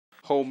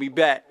hold me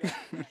back. Here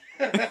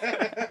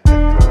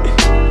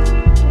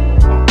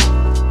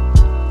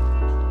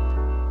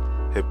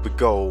we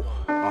go.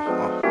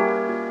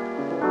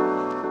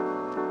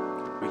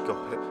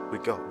 Here we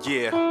go.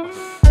 Yeah.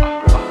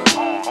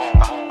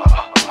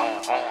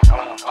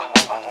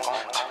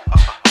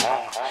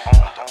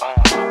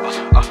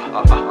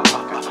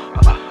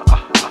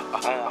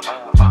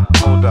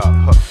 Hold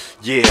up.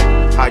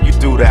 Yeah, how you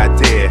do that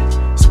there?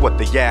 It's what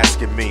they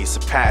asking me,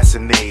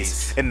 surpassing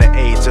these. In the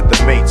age of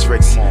the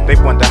Matrix, they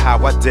wonder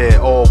how I did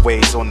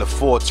always on the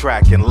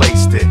 4-track and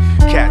laced it.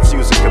 Cats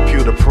using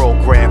computer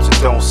programs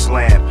and don't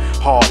slam.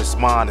 Hard as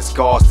mine, it's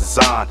God's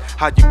design.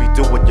 How you be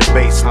doing your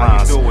bass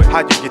lines?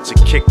 How you get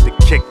your kick to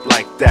kick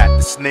like that?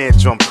 The snare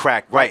drum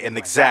crack right and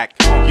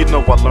exact. You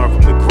know I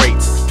learned from the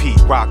greats.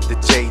 Pete Rock, the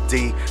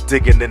JD,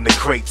 digging in the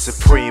crates of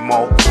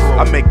Primo.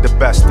 I make the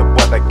best of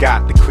what I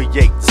got to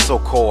create the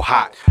so-called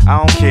hot. I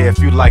don't care if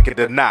you like it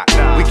or not.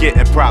 We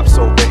getting props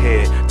over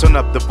here. Turn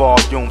up the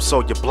volume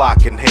so you're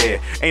blocking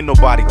here. Ain't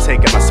nobody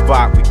taking our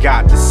spot. We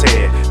got this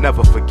here.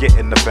 Never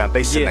forgetting the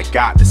foundation. I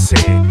got this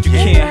here. You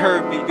can't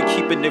hurt me. We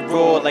keeping it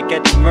raw like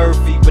Eddie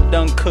Murphy with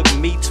uncooked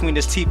meat between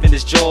his teeth and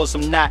his jaws.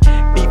 I'm not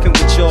beefing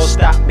with y'all.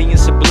 Stop being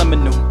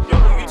subliminal. Yo,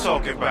 who you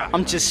talking about?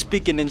 I'm just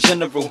speaking in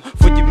general.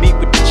 When you meet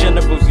with the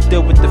generals, you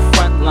deal with the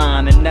front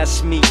line, and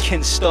that's me,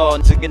 Kenn, Starr.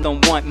 Niggas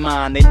don't want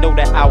mine. They know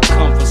the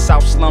outcome from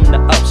South Slum to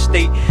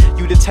Upstate.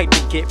 You the type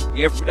to get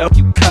up,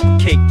 you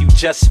cupcake, you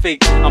just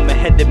fake. I'm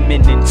ahead of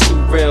men and too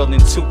real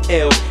and too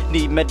ill.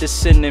 Need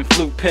medicine and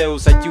flu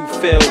pills. How you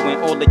feel when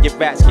all of your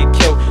rats get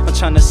killed? I'm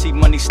trying to see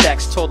money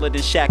stacks taller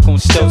than Shaq on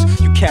stilts.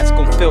 You cats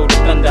gon' feel the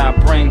thunder I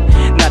bring.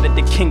 Now that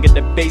the king of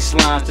the bass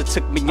lines that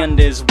took me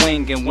under his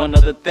wing. And one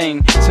other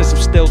thing, since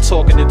I'm still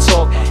talking the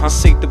talk, I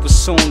say to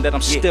assume that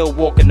I'm still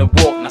walking the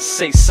walk. Now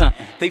say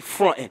something. They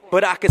frontin',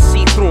 but I can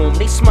see through them.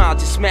 They smile,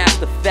 just smash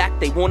the fact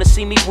they wanna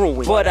see me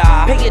ruin. But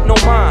I pay it no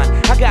mind,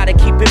 I gotta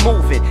keep it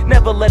moving.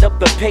 Never let up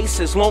the pace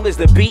as long as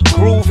the beat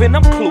grooving.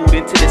 I'm clued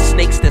into the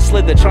snakes that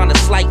slither trying to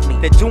slight me.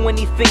 That do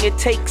anything it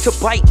takes to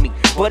bite me,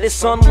 but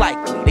it's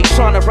unlikely. They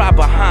trying to ride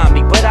behind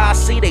me, but I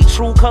see they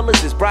true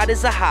colors as bright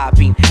as a high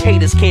beam.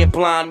 Haters can't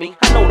blind me,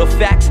 I know the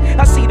facts,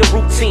 I see the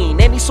routine.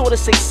 Any sort of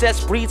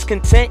success breeds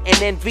content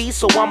and envy,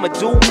 so I'ma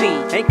do me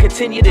and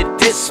continue to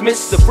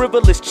dismiss the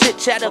frivolous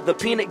chit-chat of the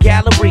peanut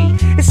gallery.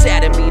 It's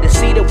sad to me to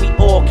see that we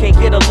all can't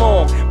get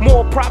along.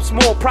 More props,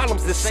 more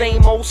problems, the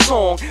same old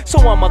song. So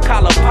I'ma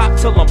call a pop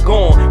till I'm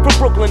gone. From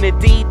Brooklyn to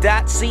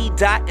D.C.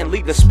 and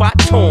leave the spot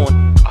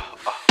torn.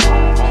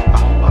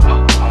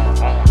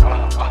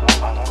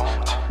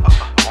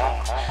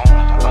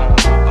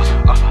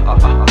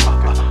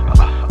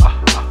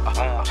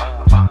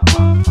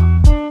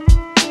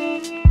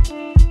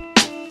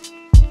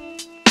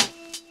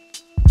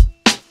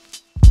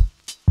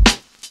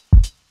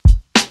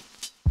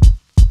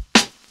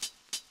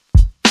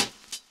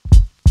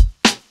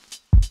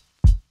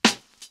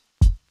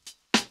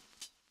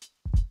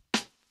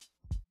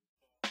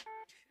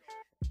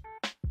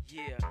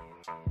 Yeah.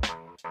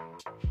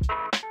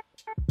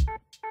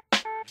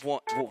 1,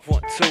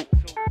 2.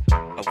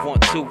 1,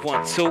 2,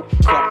 1, 2.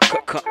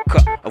 Cut.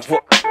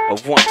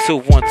 1, 2,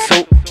 1,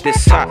 2.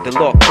 This hot, the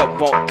law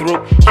come on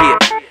through. Yeah,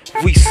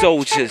 we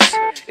soldiers.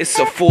 It's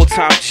a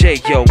full-time J,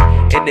 yo,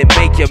 and it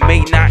may or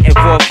may not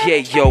involve, yeah,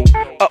 yo.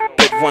 Up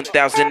at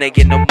 1,000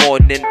 in the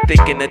morning,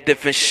 thinking of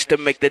different to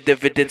make the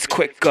dividends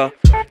quicker.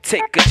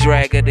 Take a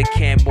drag of the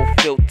camel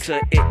filter,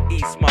 it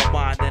eats my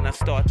mind, and I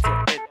start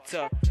to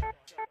enter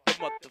the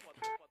motherfucker.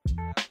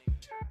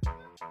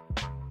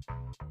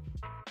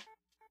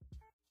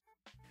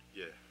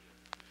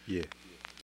 Yeah.